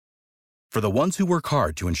For the ones who work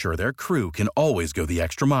hard to ensure their crew can always go the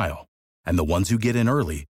extra mile, and the ones who get in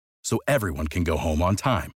early so everyone can go home on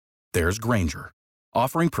time, there's Grainger,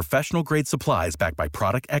 offering professional-grade supplies backed by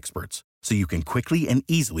product experts so you can quickly and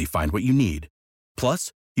easily find what you need.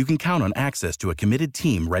 Plus, you can count on access to a committed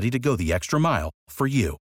team ready to go the extra mile for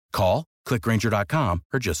you. Call, click Grainger.com,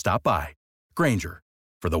 or just stop by. Grainger,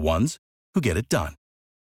 for the ones who get it done.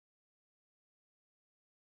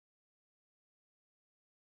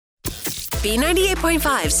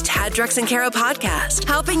 B98.5's Tad, Drex, and Kara podcast,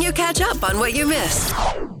 helping you catch up on what you missed.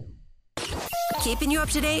 Keeping you up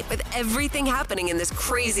to date with everything happening in this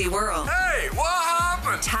crazy world. Hey, what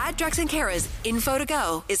happened? Tad, Drex, and Kara's Info to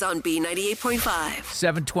Go is on B98.5.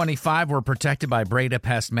 725, we're protected by Breda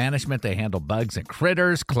Pest Management. They handle bugs and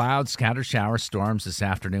critters, clouds, scattered showers, storms this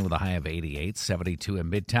afternoon with a high of 88, 72 in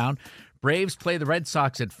Midtown. Braves play the Red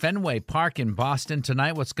Sox at Fenway Park in Boston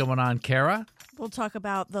tonight. What's going on, Kara? We'll talk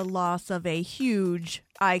about the loss of a huge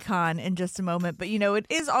icon in just a moment. But, it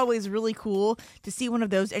is always really cool to see one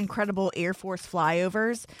of those incredible Air Force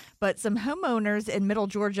flyovers. But some homeowners in Middle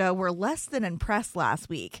Georgia were less than impressed last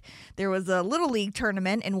week. There was a Little League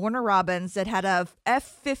tournament in Warner Robins that had a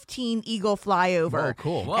F-15 Eagle flyover. Oh,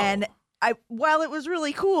 cool. Whoa. And while it was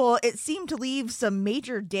really cool, it seemed to leave some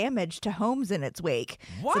major damage to homes in its wake.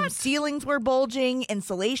 What? Some ceilings were bulging,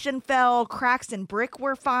 insulation fell, cracks in brick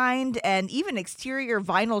were found, and even exterior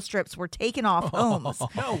vinyl strips were taken off homes.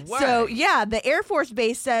 No way. So, yeah, the Air Force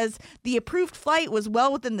Base says the approved flight was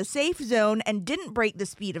well within the safe zone and didn't break the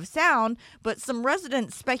speed of sound, but some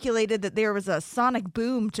residents speculated that there was a sonic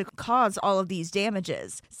boom to cause all of these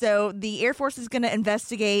damages. So the Air Force is going to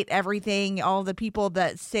investigate everything, all the people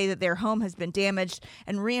that say that their home has been damaged,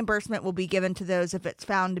 and reimbursement will be given to those if it's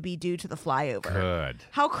found to be due to the flyover. Good.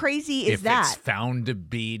 How crazy is if that? If it's found to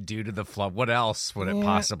be due to the flood, what else would it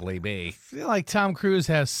possibly be? I feel like Tom Cruise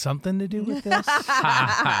has something to do with this. Now,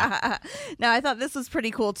 I thought this was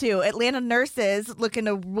pretty cool, too. Atlanta nurses looking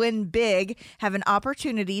to win big have an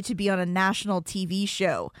opportunity to be on a national TV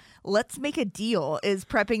show. Let's Make a Deal is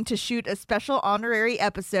prepping to shoot a special honorary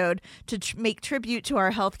episode to make tribute to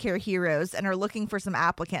our healthcare heroes and are looking for some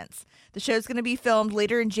applicants. The show's going to be filmed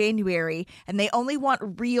later in January, and they only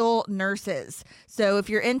want real nurses. So if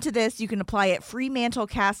you're into this, you can apply at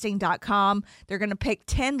FremantleCasting.com. They're going to pick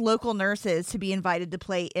 10 local nurses to be invited to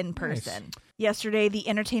play in person. Nice. Yesterday, the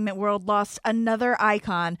entertainment world lost another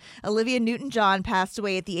icon. Olivia Newton-John passed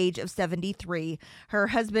away at the age of 73. Her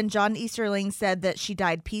husband, John Easterling, said that she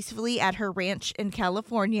died peacefully at her ranch in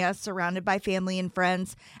California, surrounded by family and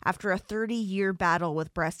friends, after a 30-year battle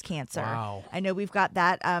with breast cancer. Wow. I know we've got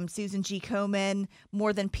that Susan G. Komen,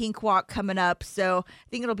 More Than Pink Walk coming up, so I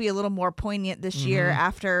think it'll be a little more poignant this year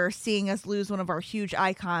after seeing us lose one of our huge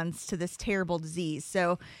icons to this terrible disease.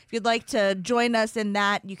 So if you'd like to join us in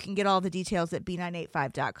that, you can get all the details at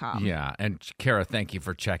B985.com. Yeah, and Kara, thank you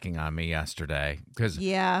for checking on me yesterday, because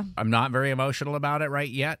yeah, I'm not very emotional about it right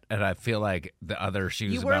yet, and I feel like the other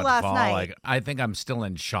shoes You were about last to fall. night. Like, I think I'm still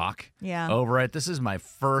in shock over it. This is my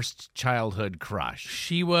first childhood crush.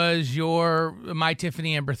 She was my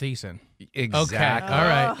Tiffany Amber Thiessen. Exactly. Okay. All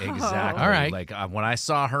right. Exactly. All right. Like when I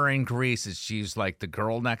saw her in Greece, she's like the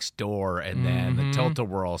girl next door, and then the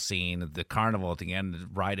Tilt-A-Whirl scene, the carnival at the end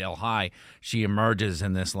of Ride El High, she emerges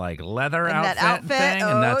in this like leather outfit thing,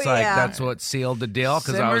 and that's like that's what sealed the deal,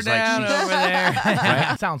 because I was like, she's over there.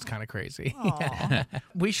 Right? Sounds kind of crazy.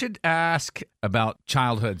 We should ask about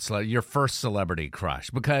childhood, your first celebrity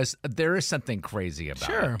crush, because there is something crazy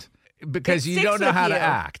about it. Because you don't know how to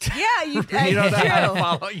act. Yeah, you don't know how to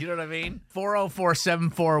follow. You know what I mean?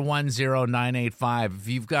 404-741-0985. If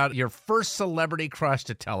you've got your first celebrity crush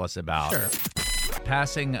to tell us about. Sure.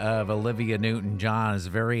 Passing of Olivia Newton-John is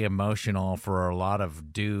very emotional for a lot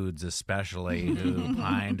of dudes, especially who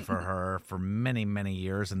pined for her for many, many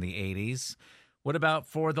years in the 80s. What about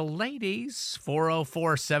for the ladies?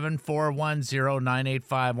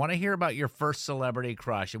 404-741-0985. Want to hear about your first celebrity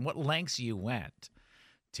crush and what lengths you went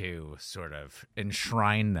to sort of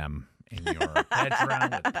enshrine them in your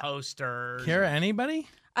bedroom with posters. Kara, anybody?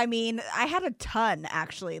 I mean, I had a ton,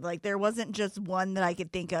 actually. Like, there wasn't just one that I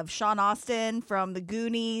could think of. Sean Astin from The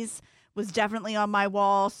Goonies was definitely on my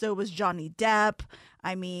wall. So was Johnny Depp.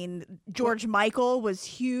 I mean, George Michael was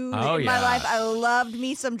huge in my life. I loved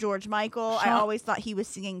me some George Michael. I always thought he was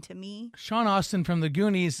singing to me. Sean Astin from The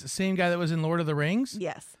Goonies, same guy that was in Lord of the Rings?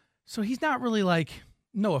 Yes. So he's not really like,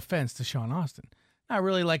 no offense to Sean Astin, not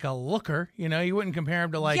really like a looker, you wouldn't compare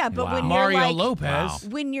him to like when Mario you're like, Lopez.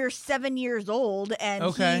 When you're 7 years old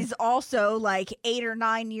and he's also like 8 or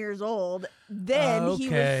 9 years old, then he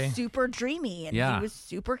was super dreamy and he was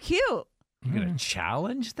super cute. You gonna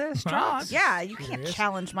challenge this, Josh? Yeah, you can't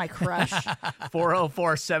challenge my crush.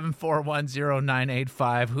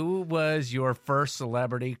 404-741-0985. Who was your first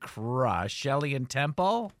celebrity crush? Shelley and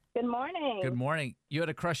Temple? Good morning. Good morning. You had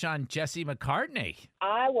a crush on Jesse McCartney.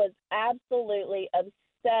 I was absolutely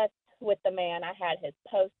obsessed with the man. I had his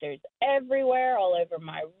posters everywhere, all over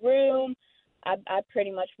my room. I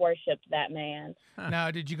pretty much worshipped that man. Now,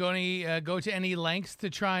 did you go to any lengths to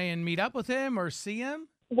try and meet up with him or see him?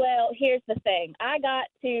 Well, here's the thing. I got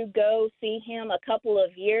to go see him a couple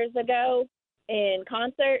of years ago in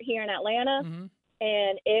concert here in Atlanta,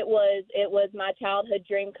 and it was my childhood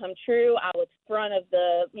dream come true. I was front of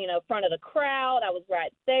the crowd. I was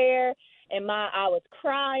right there, and I was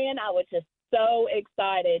crying. I was just so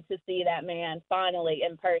excited to see that man finally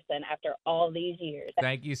in person after all these years.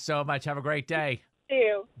 Thank you so much. Have a great day. Thank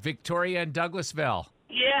you. Victoria in Douglasville.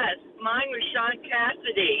 Yes, mine was Sean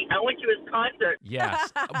Cassidy. I went to his concert.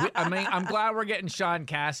 Yes. I'm glad we're getting Sean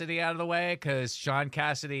Cassidy out of the way because Sean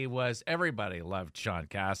Cassidy everybody loved Sean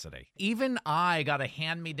Cassidy. Even I got a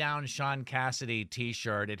hand-me-down Sean Cassidy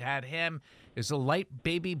t-shirt. It had him. It was a light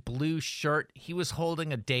baby blue shirt. He was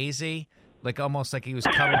holding a daisy, almost like he was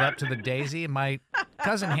cuddled up to the daisy. And my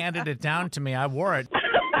cousin handed it down to me. I wore it.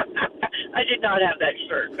 I did not have that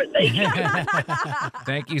shirt, but thank you.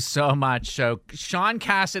 Thank you so much. So Sean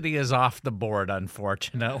Cassidy is off the board,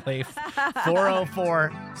 unfortunately.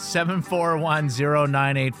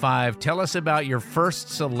 404-741-0985. Tell us about your first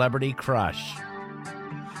celebrity crush.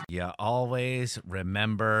 You always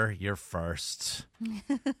remember your first.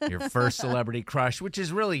 Your first celebrity crush, which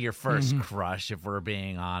is really your first crush, if we're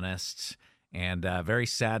being honest. And very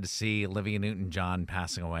sad to see Olivia Newton-John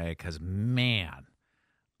passing away because, man,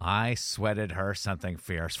 I sweated her something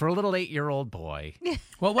fierce for a little 8-year-old boy.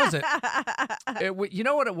 What was it? You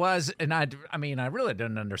know what it was? And I really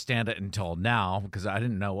didn't understand it until now because I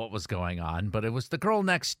didn't know what was going on. But it was the girl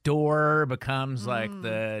next door becomes like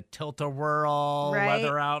the tilt-a-whirl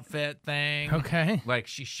leather outfit thing. Okay. Like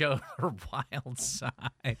she showed her wild side.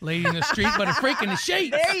 Lady in the street, but a freak in the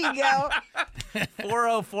shade. There you go.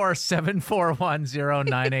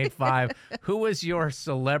 404-741-0985. Who was your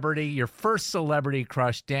first celebrity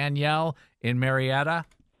crush? Danielle in Marietta?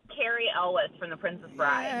 Carrie Elwes from The Princess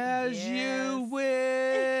Bride. As you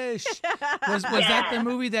wish. Was that the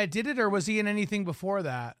movie that did it, or was he in anything before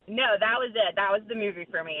that? No, that was it. That was the movie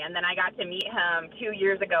for me. And then I got to meet him 2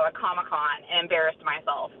 years ago at Comic-Con and embarrassed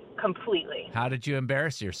myself completely. How did you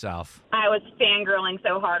embarrass yourself? I was fangirling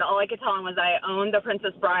so hard. All I could tell him was I owned The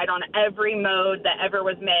Princess Bride on every mode that ever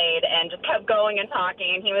was made and just kept going and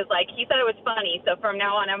talking. And he said it was funny. So from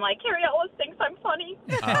now on, I'm like, Carrie Elwes thinks I'm funny.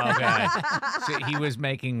 Okay. So he was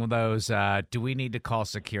making those, do we need to call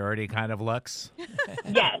security kind of looks?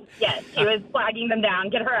 Yes. He was flagging them down.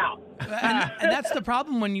 Get her out. And that's the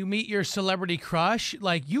problem when you meet your celebrity crush.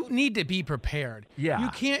 Like, you need to be prepared. Yeah. You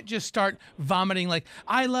can't just start vomiting like,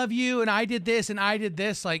 I love you and I did this and I did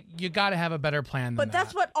this. Like, you got to have a better plan than But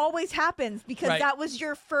that's what always happens because that was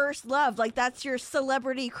your first love. Like, that's your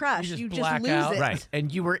celebrity crush. You just lose it. Right.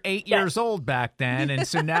 And you were 8 years old back then. And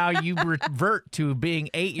so now you revert to being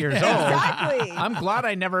 8 years old. Exactly. I'm glad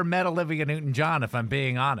I never met Olivia Newton-John, if I'm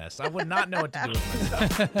being honest. I would not know what to do with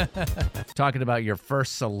myself. Talking about your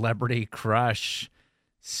first celebrity crush,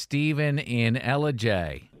 Steven in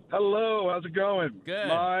LJ. Hello, how's it going? Good.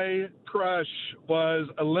 My crush was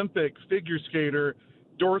Olympic figure skater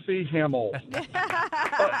Dorothy Hamill.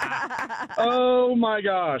 Oh my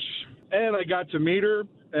gosh. And I got to meet her,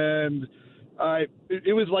 and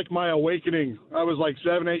it was like my awakening. I was like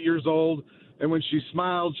 7, 8 years old, and when she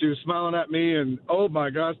smiled, she was smiling at me, and oh my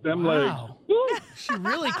gosh, them legs. Woo! She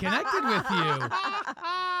really connected with you.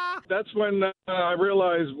 That's when I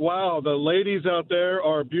realized, wow, the ladies out there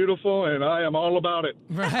are beautiful, and I am all about it.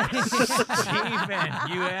 Right. Steven,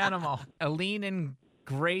 you animal. Aline and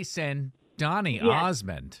Grayson, Donnie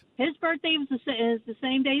Osmond. His birthday is the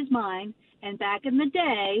same day as mine, and back in the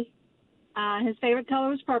day, his favorite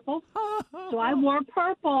color was purple. So I wore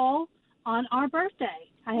purple on our birthday.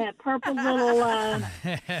 I had purple little,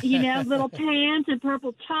 little pants and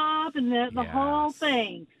purple top and the whole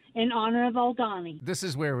thing in honor of old Donnie. This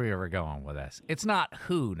is where we were going with this. It's not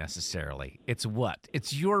who necessarily. It's what.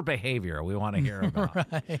 It's your behavior we want to hear about.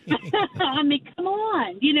 Right. I mean, come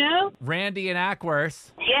on, you know? Randy and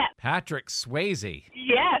Ackworth. Yes. Patrick Swayze.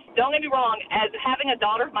 Yes, don't get me wrong. As having a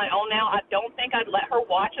daughter of my own now, I don't think I'd let her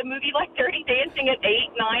watch a movie like Dirty Dancing at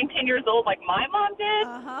 8, 9, 10 years old like my mom did.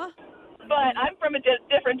 Uh-huh. But I'm from a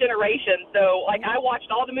different generation, so like I watched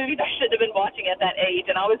all the movies I shouldn't have been watching at that age,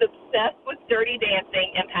 and I was obsessed with Dirty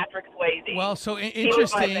Dancing and Patrick Swayze. Well, so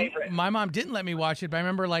interesting. My mom didn't let me watch it, but I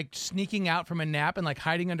remember like sneaking out from a nap and like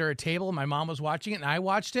hiding under a table. My mom was watching it, and I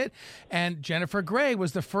watched it. And Jennifer Grey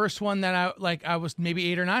was the first one that I was maybe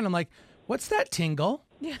 8 or 9. I'm like, what's that tingle?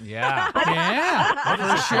 Yeah.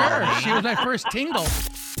 Yeah, for sure. She was my first tingle.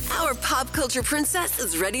 Our pop culture princess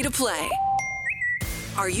is ready to play.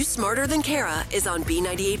 Are You Smarter Than Kara is on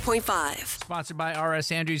B98.5. Sponsored by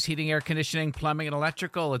R.S. Andrews Heating, Air Conditioning, Plumbing, and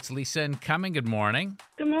Electrical. It's Lisa and Cumming. Good morning.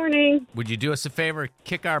 Good morning. Would you do us a favor?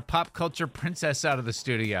 Kick our pop culture princess out of the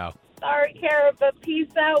studio. Sorry, Kara, but peace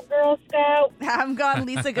out, Girl Scout. I'm gone,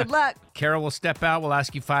 Lisa. Good luck. Kara will step out. We'll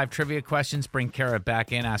ask you 5 trivia questions. Bring Kara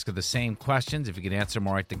back in. Ask her the same questions. If you can answer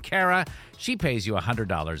more right than Kara, she pays you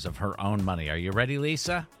 $100 of her own money. Are you ready,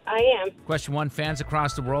 Lisa? I am. Question 1. Fans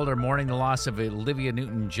across the world are mourning the loss of Olivia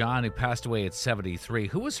Newton-John, who passed away at 73.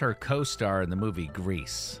 Who was her co-star in the movie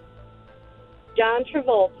Grease? John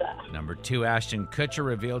Travolta. Number 2. Ashton Kutcher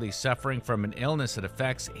revealed he's suffering from an illness that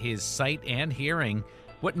affects his sight and hearing.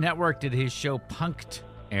 What network did his show Punk'd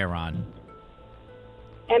air on?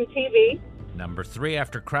 MTV. Number 3,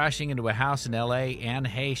 after crashing into a house in L.A., Anne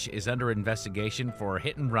Heche is under investigation for a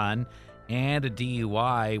hit and run and a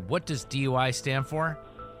DUI. What does DUI stand for?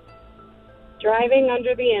 Driving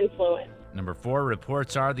under the influence. Number 4,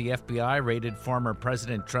 reports are the FBI raided former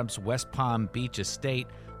President Trump's West Palm Beach estate.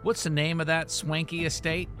 What's the name of that swanky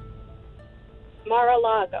estate?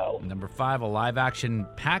 Mar-a-Lago. Number 5, a live-action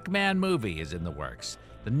Pac-Man movie is in the works.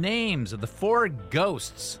 The names of the 4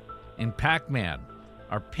 ghosts in Pac-Man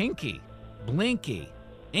are Pinky, Blinky,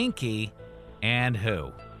 Inky, and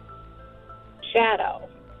who? Shadow.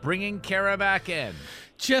 Bringing Kara back in.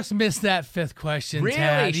 Just missed that 5th question, Really?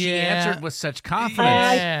 Tad. She Yeah. answered with such confidence.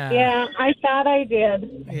 Yeah. I thought I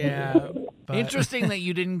did. Yeah. But- Interesting that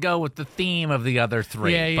you didn't go with the theme of the other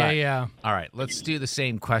 3. Yeah. All right, let's do the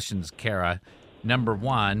same questions, Kara. Number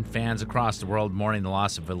 1, fans across the world mourning the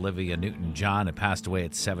loss of Olivia Newton-John, who passed away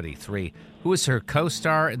at 73. Who was her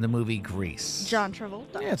co-star in the movie Grease? John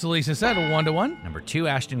Travolta. Yeah, it's Elisa said, a 1-to-1. Number 2,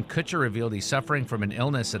 Ashton Kutcher revealed he's suffering from an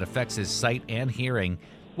illness that affects his sight and hearing.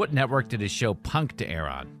 What network did his show Punk'd air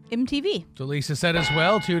on? MTV. So Lisa said as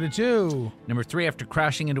well, 2-to-2. Number 3, after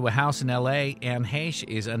crashing into a house in L.A., Anne Heche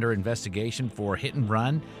is under investigation for hit and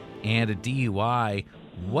run and a DUI.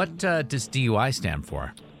 What does DUI stand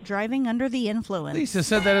for? Driving under the influence. Lisa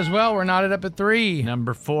said that as well. We're knotted up at 3.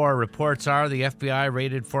 Number 4, reports are the FBI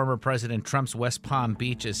raided former President Trump's West Palm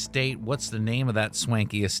Beach estate. What's the name of that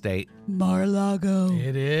swanky estate? Mar-a-Lago.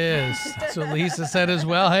 It is. So Lisa said as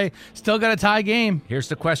well. Hey, still got a tie game. Here's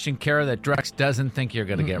the question, Kara, that Drex doesn't think you're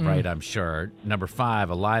going to get right, I'm sure. Number 5,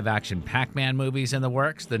 a live-action Pac-Man movie's in the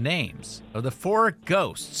works. The names of the 4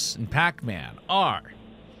 ghosts in Pac-Man are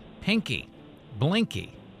Pinky,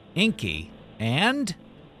 Blinky, Inky, and...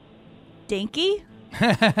 Dinky?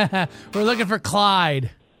 We're looking for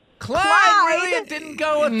Clyde. Clyde? Really? It didn't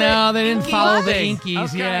go with No, they didn't Inky follow the movie?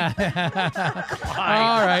 Inkies. Okay. Yeah.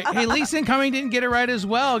 All right. Hey, Lisa and Cumming didn't get it right as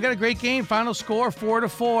well. Got a great game. Final score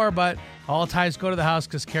 4-4, but all ties go to the house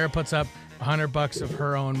because Kara puts up $100 of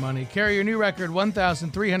her own money. Kara, your new record,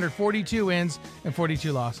 1,342 wins and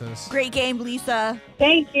 42 losses. Great game, Lisa.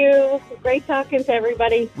 Thank you. Great talking to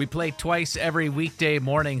everybody. We play twice every weekday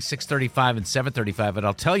morning, 6:35 and 7:35. But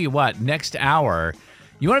I'll tell you what, next hour,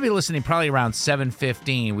 you want to be listening probably around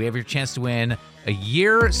 7:15. We have your chance to win a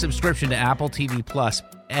year subscription to Apple TV Plus,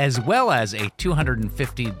 as well as a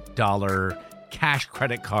 $250 cash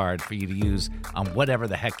credit card for you to use on whatever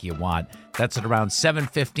the heck you want. That's at around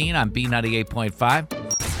 7:15 on B98.5.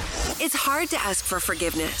 It's hard to ask for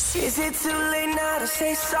forgiveness. Is it too late now to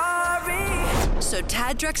say sorry? So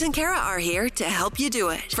Tad, Drex, and Kara are here to help you do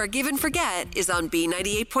it. Forgive and Forget is on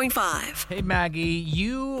B98.5. Hey, Maggie,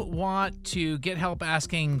 you want to get help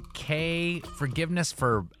asking Kay forgiveness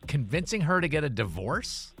for convincing her to get a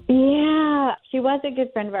divorce? Yeah, she was a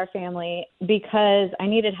good friend of our family because I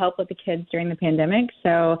needed help with the kids during the pandemic.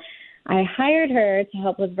 So I hired her to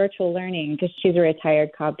help with virtual learning because she's a retired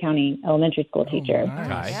Cobb County elementary school teacher.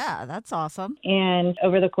 Nice. Yeah, that's awesome. And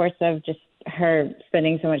over the course of just her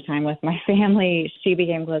spending so much time with my family, she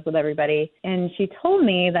became close with everybody. And she told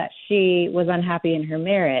me that she was unhappy in her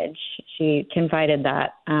marriage. She confided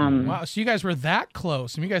that. Wow, so you guys were that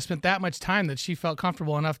close. and you guys spent that much time that she felt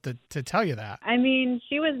comfortable enough to tell you that. I mean,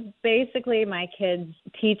 she was basically my kid's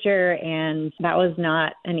teacher, and that was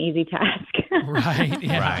not an easy task. Right,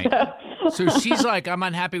 yeah. Right. So she's like, I'm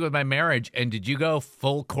unhappy with my marriage. And did you go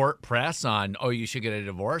full court press on, oh, you should get a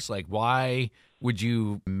divorce? Like, why would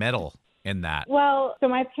you meddle in that? Well, so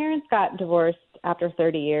my parents got divorced after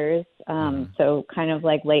 30 years, so kind of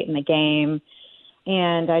like late in the game.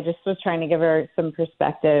 And I just was trying to give her some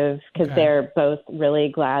perspective because they're both really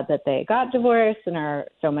glad that they got divorced and are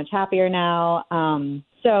so much happier now.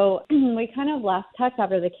 So we kind of lost touch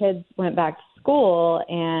after the kids went back to school,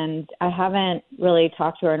 and I haven't really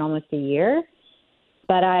talked to her in almost a year.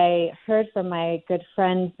 But I heard from my good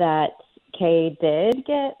friends that Kay did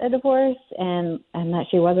get a divorce and that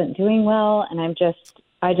she wasn't doing well. And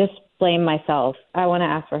I just blame myself. I want to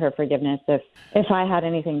ask for her forgiveness if I had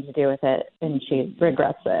anything to do with it and she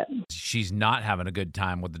regrets it. She's not having a good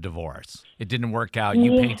time with the divorce. It didn't work out.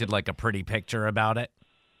 You painted like a pretty picture about it.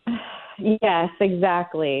 Yes,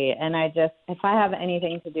 exactly. And if I have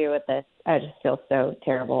anything to do with this, I just feel so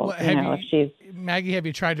terrible. Well, Maggie, have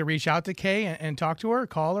you tried to reach out to Kay and talk to her,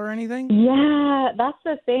 call her or anything? Yeah, that's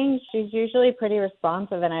the thing. She's usually pretty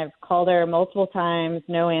responsive, and I've called her multiple times,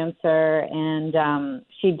 no answer. And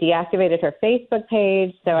she deactivated her Facebook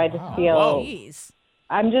page, so I just feel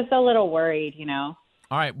I'm just a little worried, All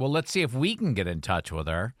right, well, let's see if we can get in touch with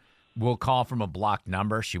her. We'll call from a blocked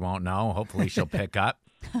number. She won't know. Hopefully she'll pick up.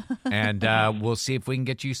 And we'll see if we can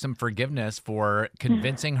get you some forgiveness for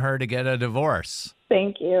convincing her to get a divorce.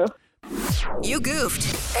 Thank you. You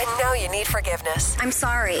goofed, and now you need forgiveness. I'm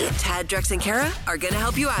sorry. Tad, Drex, and Kara are going to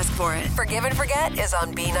help you ask for it. Forgive and Forget is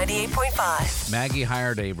on B98.5. Maggie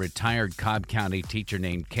hired a retired Cobb County teacher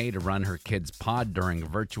named Kay to run her kids' pod during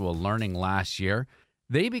virtual learning last year.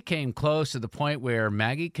 They became close to the point where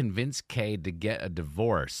Maggie convinced Kay to get a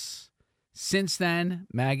divorce. Since then,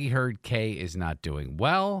 Maggie heard Kay is not doing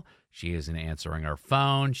well. She isn't answering her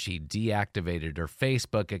phone. She deactivated her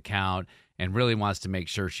Facebook account and really wants to make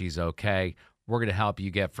sure she's okay. We're going to help you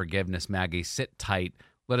get forgiveness, Maggie. Sit tight.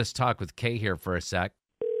 Let us talk with Kay here for a sec.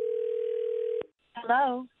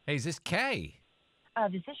 Hello. Hey, is this Kay?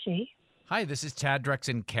 This is she. Hi, this is Tad, Drex,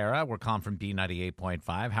 and Kara. We're calling from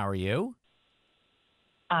B98.5. How are you?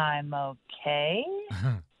 I'm okay.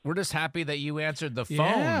 We're just happy that you answered the phone.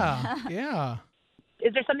 Yeah.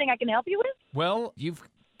 Is there something I can help you with? Well, you've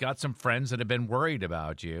got some friends that have been worried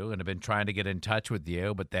about you and have been trying to get in touch with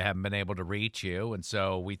you, but they haven't been able to reach you. And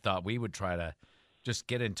so we thought we would try to just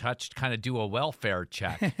get in touch, kind of do a welfare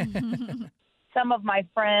check. Some of my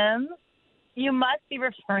friends? You must be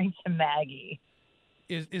referring to Maggie.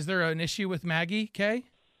 Is there an issue with Maggie, Kay?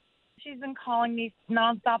 She's been calling me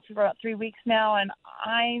nonstop for about 3 weeks now, and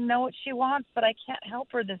I know what she wants, but I can't help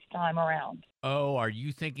her this time around. Oh, are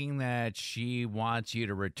you thinking that she wants you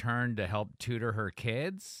to return to help tutor her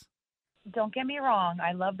kids? Don't get me wrong.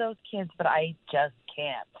 I love those kids, but I just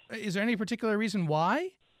can't. Is there any particular reason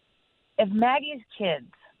why? If Maggie's kids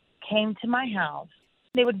came to my house,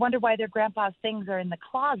 they would wonder why their grandpa's things are in the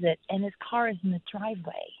closet and his car is in the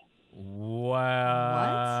driveway. What?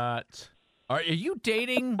 Are you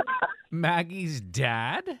dating Maggie's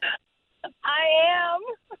dad? I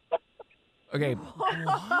am. Okay,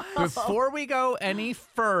 before we go any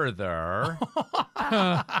further,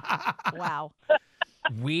 wow,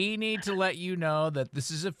 we need to let you know that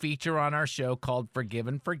this is a feature on our show called Forgive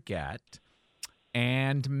and Forget,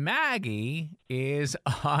 and Maggie is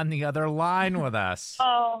on the other line with us.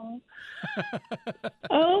 Oh.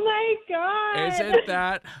 Oh, my God. Isn't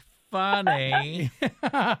that funny?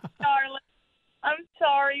 Darling, I'm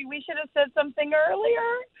sorry. We should have said something earlier.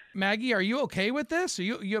 Maggie, are you okay with this? Are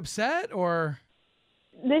you upset or?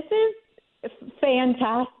 This is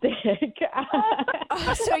fantastic.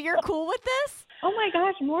 So you're cool with this? Oh my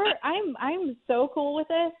gosh, I'm so cool with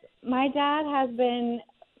this. My dad has been,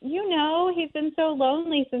 he's been so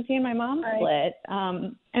lonely since he and my mom split.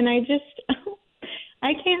 And I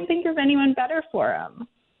can't think of anyone better for him.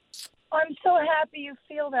 I'm so happy you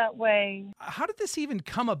feel that way. How did this even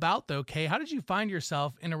come about, though, Kay? How did you find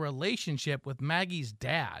yourself in a relationship with Maggie's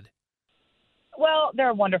dad? Well, they're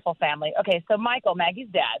a wonderful family. Okay, so Michael, Maggie's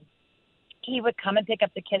dad, he would come and pick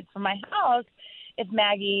up the kids from my house if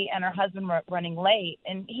Maggie and her husband were running late.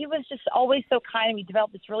 And he was just always so kind, and we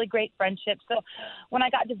developed this really great friendship. So when I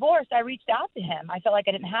got divorced, I reached out to him. I felt like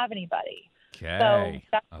I didn't have anybody. Okay,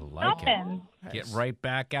 so I like it. Get right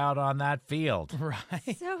back out on that field.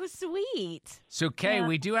 Right. So sweet. So, Kay,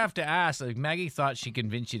 we do have to ask, Maggie thought she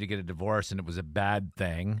convinced you to get a divorce and it was a bad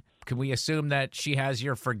thing. Can we assume that she has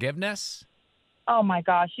your forgiveness? Oh, my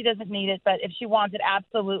gosh, she doesn't need it, but if she wants it,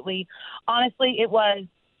 absolutely. Honestly, it was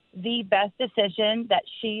the best decision that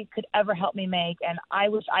she could ever help me make, and I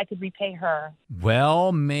wish I could repay her.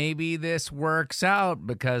 Well, maybe this works out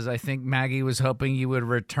because I think Maggie was hoping you would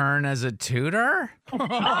return as a tutor.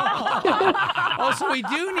 Oh, so we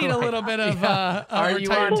do need a little bit of Are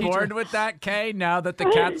you on board with that, Kay, now that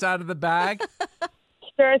the cat's out of the bag?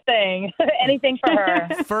 Sure thing. Anything for her.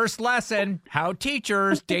 First lesson, how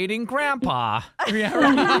teachers dating grandpa. Yeah,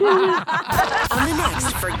 right. On the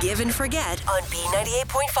next Forgive and Forget on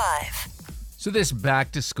B98.5. So this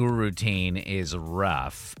back-to-school routine is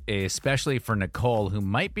rough, especially for Nicole, who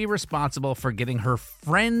might be responsible for getting her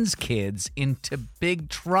friends' kids into big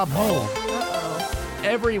trouble.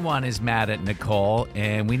 Everyone is mad at Nicole,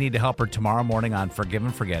 and we need to help her tomorrow morning on Forgive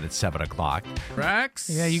and Forget at 7 o'clock. Rex?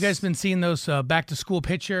 Yeah, you guys been seeing those back-to-school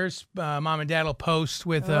pictures Mom and Dad will post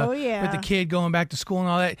with the kid going back to school and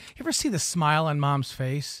all that. You ever see the smile on Mom's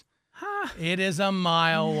face? It is a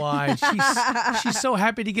mile wide. She's so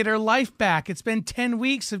happy to get her life back. It's been 10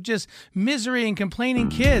 weeks of just misery and complaining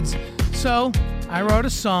kids. So I wrote a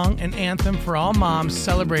song, an anthem for all moms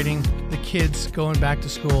celebrating the kids going back to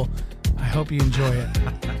school. I hope you enjoy it.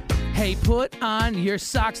 Hey, put on your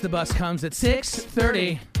socks. The bus comes at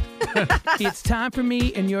 6:30. It's time for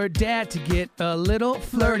me and your dad to get a little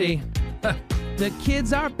flirty. The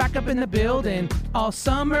kids are back up in the building, all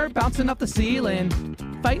summer bouncing off the ceiling.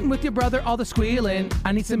 Fighting with your brother, all the squealing.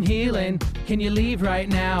 I need some healing. Can you leave right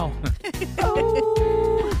now?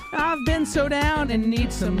 Oh, I've been so down and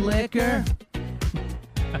need some liquor.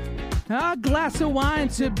 A glass of wine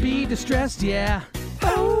to be distressed, yeah.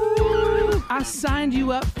 Oh, I signed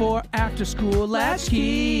you up for after-school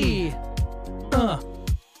latchkey.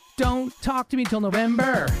 Don't talk to me till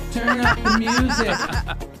November. Turn up the music.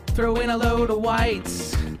 Throw in a load of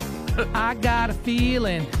whites. I got a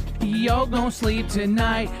feeling you're gonna sleep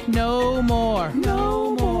tonight. No more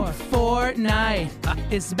Fortnite.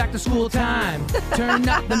 It's back to school time. Turn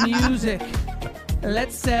up the music.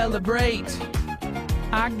 Let's celebrate.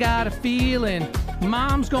 I got a feeling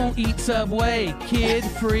Mom's gonna eat Subway, kid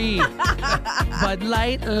free. Bud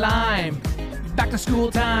Light Lime. Back to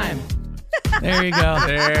school time. There you go.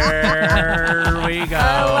 There we go.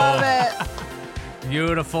 I love it.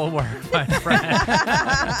 Beautiful work, my friend.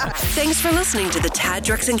 Thanks for listening to the Tad,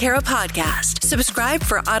 Drex, and Kara podcast. Subscribe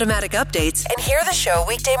for automatic updates and hear the show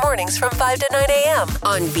weekday mornings from 5 to 9 a.m.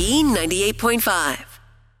 on B98.5.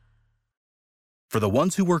 For the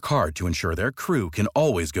ones who work hard to ensure their crew can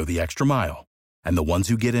always go the extra mile, and the ones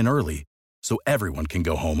who get in early so everyone can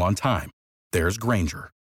go home on time, there's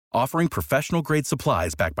Grainger, offering professional-grade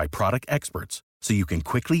supplies backed by product experts so you can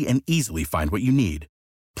quickly and easily find what you need.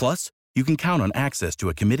 Plus, you can count on access to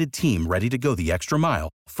a committed team ready to go the extra mile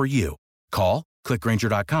for you. Call, click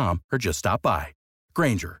Grainger.com, or just stop by.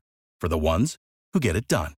 Grainger, for the ones who get it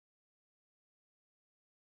done.